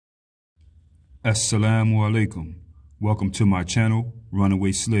Assalamu alaikum. Welcome to my channel,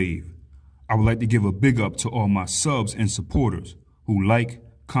 Runaway Slave. I would like to give a big up to all my subs and supporters who like,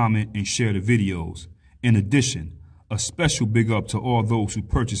 comment, and share the videos. In addition, a special big up to all those who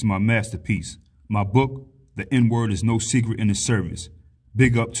purchased my masterpiece, my book, The N-Word is No Secret in the Service.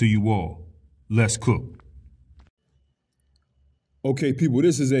 Big up to you all. Let's cook. Okay, people,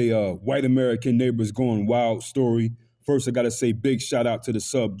 this is a white American neighbors going wild story. First, I got to say big shout out to the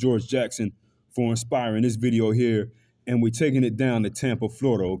sub, George Jackson, for inspiring this video here. And we're taking it down to Tampa,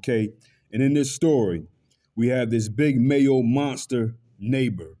 Florida, okay? And in this story, we have this big Mayo monster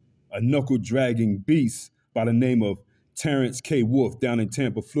neighbor, a knuckle-dragging beast by the name of Terrence K. Wolf down in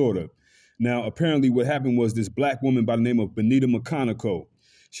Tampa, Florida. Now, apparently what happened was this black woman by the name of Benita McConaughey.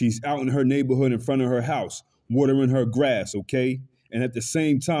 She's out in her neighborhood in front of her house, watering her grass, okay? And at the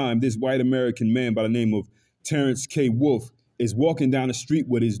same time, this white American man by the name of Terrence K. Wolf is walking down the street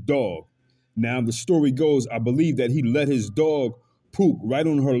with his dog. Now, the story goes, I believe that he let his dog poop right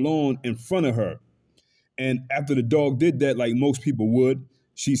on her lawn in front of her. And after the dog did that, like most people would,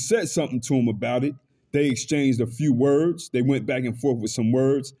 she said something to him about it. They exchanged a few words. They went back and forth with some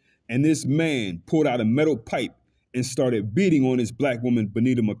words. And this man pulled out a metal pipe and started beating on this black woman,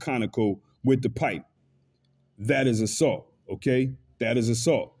 Benita McConaughey, with the pipe. That is assault, okay? That is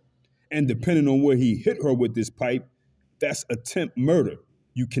assault. And depending on where he hit her with this pipe, that's attempt murder.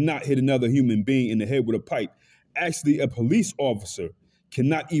 You cannot hit another human being in the head with a pipe. Actually, a police officer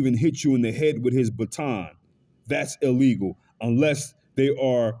cannot even hit you in the head with his baton. That's illegal unless they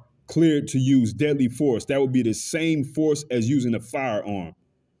are cleared to use deadly force. That would be the same force as using a firearm.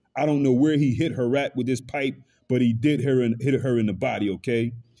 I don't know where he hit her at with this pipe, but he did hit her in the body,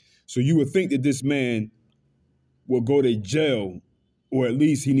 okay? So you would think that this man will go to jail, or at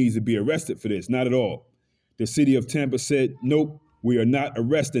least he needs to be arrested for this. Not at all. The city of Tampa said, nope, we are not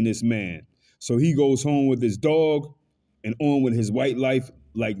arresting this man. So he goes home with his dog and on with his white life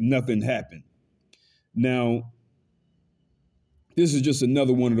like nothing happened. Now, this is just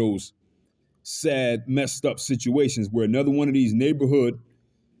another one of those sad, messed up situations where another one of these neighborhood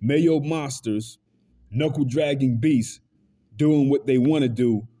Mayo monsters, knuckle-dragging beasts, doing what they want to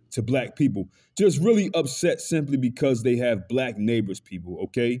do to black people. Just really upset simply because they have black neighbors, people,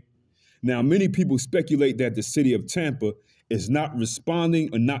 okay? Now, many people speculate that the city of Tampa is not responding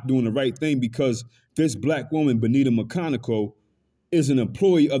or not doing the right thing because this black woman, Benita McConaughey, is an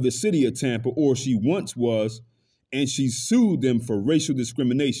employee of the city of Tampa, or she once was, and she sued them for racial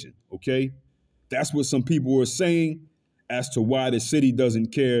discrimination, okay? That's what some people are saying as to why the city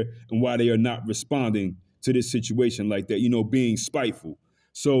doesn't care and why they are not responding to this situation like that, you know, being spiteful.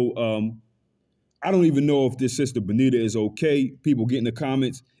 So I don't even know if this sister Benita is okay. People get in the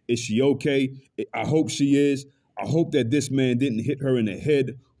comments, is she okay? I hope she is. I hope that this man didn't hit her in the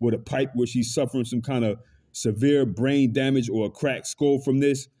head with a pipe where she's suffering some kind of severe brain damage or a cracked skull from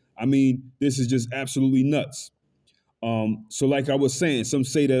this. I mean, this is just absolutely nuts. So like I was saying, some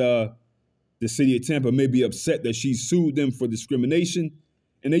say that the city of Tampa may be upset that she sued them for discrimination,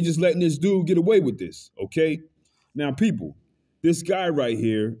 and they just letting this dude get away with this, okay? Now, people, this guy right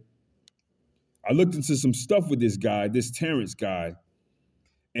here, I looked into some stuff with this guy, this Terrence guy,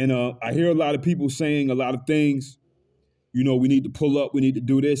 and I hear a lot of people saying a lot of things. You know, we need to pull up, we need to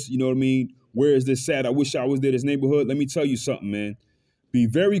do this, you know what I mean? Where is this at? I wish I was there, this neighborhood. Let me tell you something, man. Be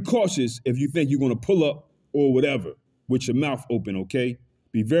very cautious if you think you're gonna pull up or whatever with your mouth open, okay?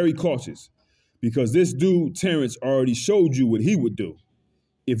 Be very cautious. Because this dude, Terrence, already showed you what he would do.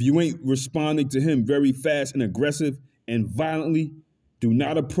 If you ain't responding to him very fast and aggressive and violently, do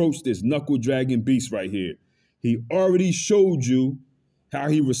not approach this knuckle-dragging beast right here. He already showed you how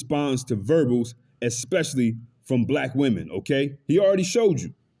he responds to verbals, especially from black women, okay? He already showed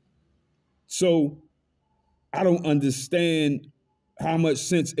you. So I don't understand how much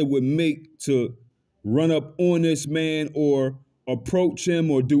sense it would make to run up on this man or approach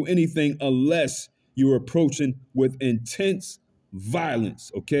him or do anything unless you're approaching with intense violence,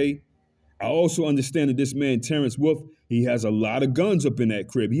 okay? I also understand that this man, Terrence Wolf, he has a lot of guns up in that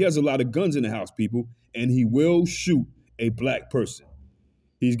crib. He has a lot of guns in the house, people, and he will shoot a black person.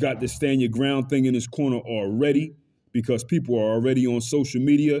 He's got the stand your ground thing in his corner already because people are already on social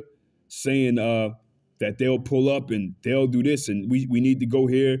media saying that they'll pull up and they'll do this and we need to go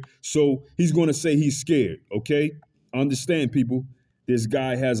here. So he's going to say he's scared, okay? Understand, people, this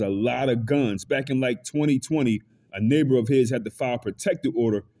guy has a lot of guns. Back in like 2020, a neighbor of his had to file a protective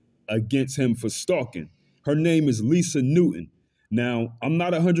order against him for stalking. Her name is Lisa Newton. Now, I'm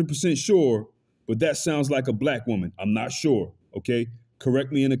not 100% sure, but that sounds like a black woman. I'm not sure, okay?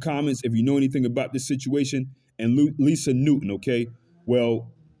 Correct me in the comments if you know anything about this situation. And Lisa Newton, okay?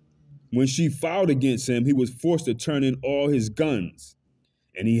 Well, When she filed against him, he was forced to turn in all his guns.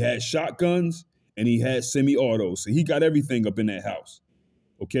 And he had shotguns and he had semi-autos. So he got everything up in that house.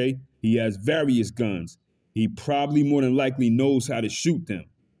 Okay? He has various guns. He probably more than likely knows how to shoot them.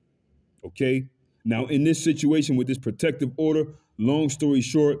 Okay? Now, in this situation with this protective order, long story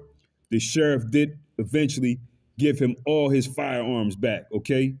short, the sheriff did eventually give him all his firearms back.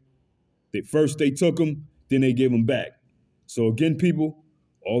 Okay? First they took them, then they gave them back. So again, people,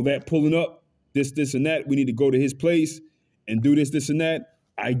 all that pulling up, this, and that, we need to go to his place and do this, and that.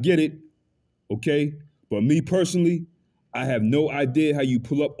 I get it, okay? But me personally, I have no idea how you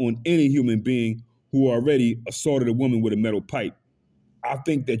pull up on any human being who already assaulted a woman with a metal pipe. I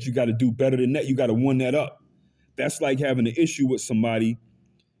think that you got to do better than that. You got to one that up. That's like having an issue with somebody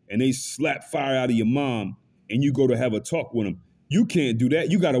and they slap fire out of your mom and you go to have a talk with them. You can't do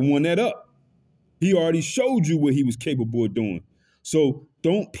that. You got to one that up. He already showed you what he was capable of doing. So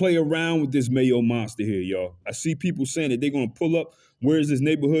don't play around with this Mayo monster here, y'all. I see people saying that they're going to pull up. Where's this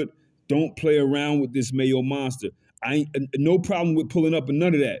neighborhood? Don't play around with this Mayo monster. I ain't no problem with pulling up and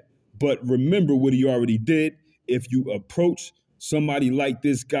none of that. But remember what he already did. If you approach somebody like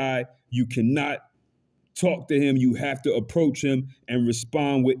this guy, you cannot talk to him. You have to approach him and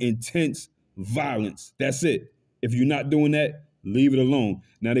respond with intense violence. That's it. If you're not doing that, leave it alone.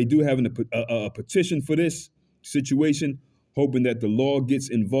 Now, they do have a petition for this situation, hoping that the law gets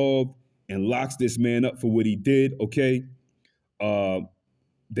involved and locks this man up for what he did, okay?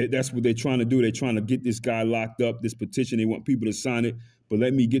 That's what they're trying to do. They're trying to get this guy locked up, this petition. They want people to sign it. But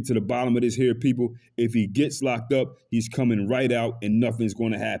let me get to the bottom of this here, people. If he gets locked up, he's coming right out and nothing's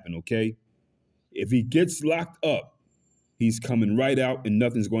going to happen, okay? If he gets locked up, he's coming right out and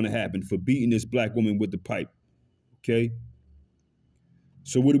nothing's going to happen for beating this black woman with the pipe, okay?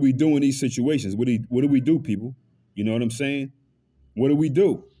 So what do we do in these situations? What do we do, people? You know what I'm saying? What do we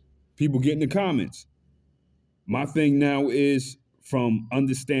do? People get in the comments. My thing now is, from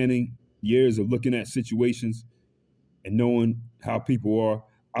understanding years of looking at situations and knowing how people are,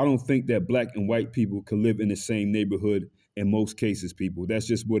 I don't think that black and white people can live in the same neighborhood in most cases, people. That's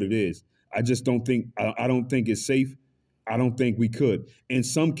just what it is. I just don't think, I don't think it's safe. I don't think we could. In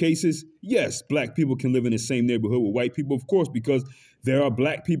some cases, yes, black people can live in the same neighborhood with white people, of course, because there are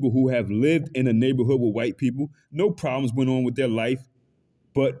black people who have lived in a neighborhood with white people. No problems went on with their life.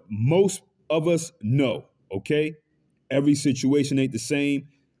 But most of us know, okay? Every situation ain't the same.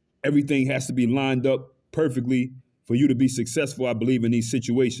 Everything has to be lined up perfectly for you to be successful, I believe, in these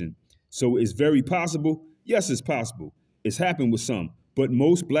situations. So it's very possible. Yes, it's possible. It's happened with some. But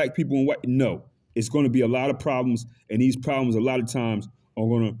most black people and white, no. It's going to be a lot of problems, and these problems a lot of times are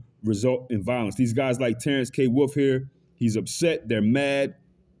going to result in violence. These guys like Terrence K. Wolf here, he's upset, they're mad.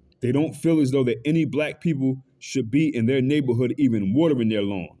 They don't feel as though that any black people should be in their neighborhood even watering their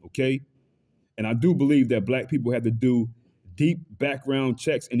lawn, okay? And I do believe that black people have to do deep background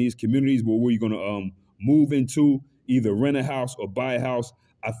checks in these communities where you're going to move into, either rent a house or buy a house.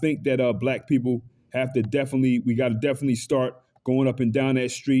 I think that black people have to we got to definitely start going up and down that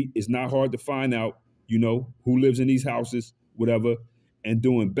street. It's not hard to find out, you know, who lives in these houses, whatever, and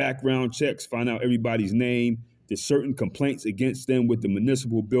doing background checks, find out everybody's name. There's certain complaints against them with the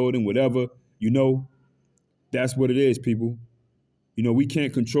municipal building, whatever, you know, that's what it is, people. You know, we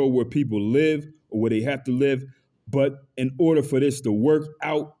can't control where people live or where they have to live. But in order for this to work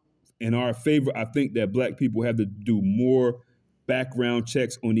out in our favor, I think that black people have to do more background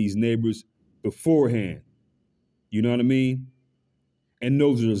checks on these neighbors beforehand. You know what I mean? And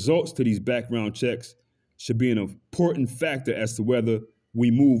those results to these background checks should be an important factor as to whether we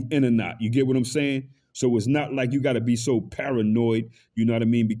move in or not. You get what I'm saying? So it's not like you got to be so paranoid, you know what I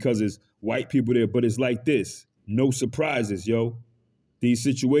mean, because it's white people there, but it's like this. No surprises, yo. These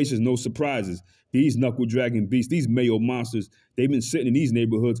situations, no surprises. These knuckle dragging beasts, these Mayo monsters, they've been sitting in these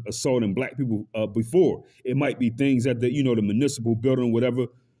neighborhoods assaulting black people before. It might be things at the, you know, the municipal building or whatever,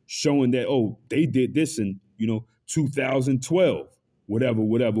 showing that, oh, they did this in, you know, 2012, whatever,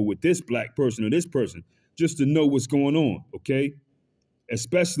 with this black person or this person, just to know what's going on, okay?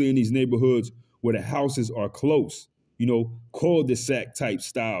 Especially in these neighborhoods where the houses are close, you know, cul-de-sac type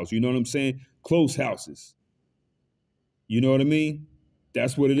styles, you know what I'm saying? Close houses. You know what I mean?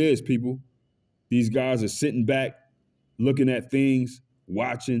 That's what it is, people. These guys are sitting back, looking at things,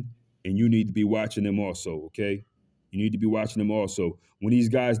 watching, and you need to be watching them also, okay? You need to be watching them also. When these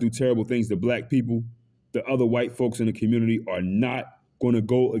guys do terrible things to black people, the other white folks in the community are not going to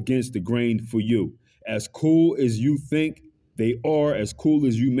go against the grain for you. As cool as you think they are, as cool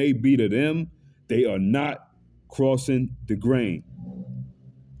as you may be to them, they are not crossing the grain.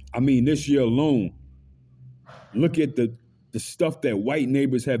 I mean, this year alone, look at the the stuff that white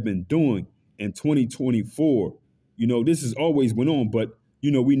neighbors have been doing in 2024. You know, this has always went on, but,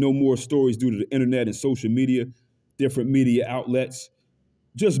 you know, we know more stories due to the internet and social media, different media outlets,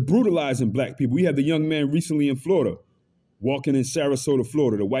 just brutalizing black people. We had the young man recently in Florida, walking in Sarasota,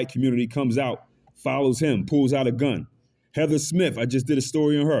 Florida. The white community comes out, follows him, pulls out a gun. Heather Smith, I just did a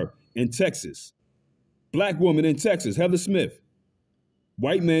story on her in Texas. Black woman in Texas, Heather Smith.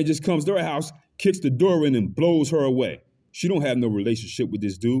 White man just comes to her house, kicks the door in and blows her away. She don't have no relationship with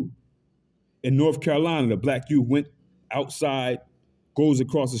this dude. In North Carolina, the black youth went outside, goes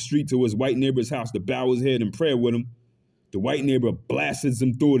across the street to his white neighbor's house to bow his head in prayer with him. The white neighbor blasts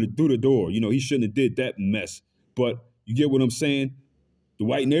him through the door. You know, he shouldn't have did that mess. But you get what I'm saying? The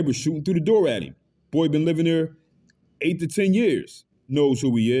white neighbor shooting through the door at him. Boy been living there 8 to 10 years, knows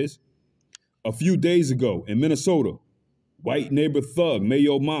who he is. A few days ago in Minnesota, white neighbor thug,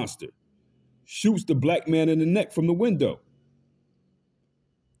 Mayo Monster, shoots the black man in the neck from the window.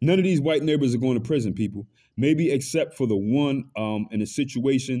 None of these white neighbors are going to prison, people. Maybe except for the one in a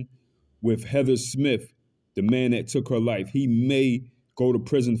situation with Heather Smith, the man that took her life. He may go to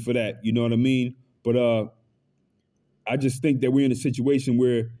prison for that, you know what I mean? But I just think that we're in a situation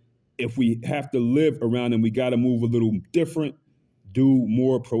where if we have to live around them, we got to move a little different, do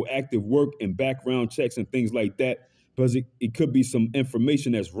more proactive work and background checks and things like that, because it could be some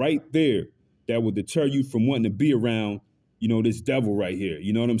information that's right there that will deter you from wanting to be around, you know, this devil right here.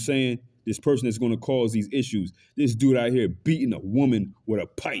 You know what I'm saying? This person that's going to cause these issues. This dude out here beating a woman with a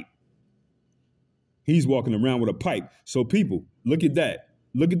pipe. He's walking around with a pipe. So people, look at that.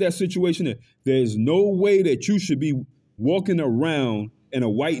 Look at that situation there. There's no way that you should be walking around in a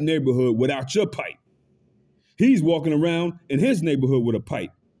white neighborhood without your pipe. He's walking around in his neighborhood with a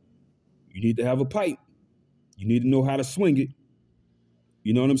pipe. You need to have a pipe. You need to know how to swing it.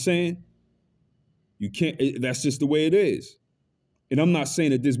 You know what I'm saying? You can't, that's just the way it is. And I'm not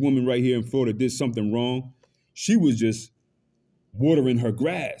saying that this woman right here in Florida did something wrong. She was just watering her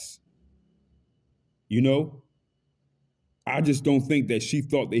grass. You know? I just don't think that she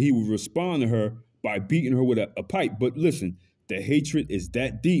thought that he would respond to her by beating her with a pipe. But listen, the hatred is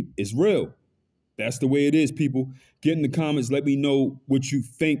that deep. It's real. That's the way it is, people. Get in the comments. Let me know what you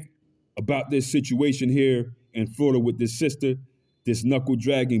think about this situation here in Florida with this sister, this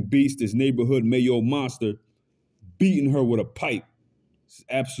knuckle-dragging beast, this neighborhood Mayo Monster, beating her with a pipe. It's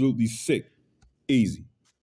absolutely sick. Easy.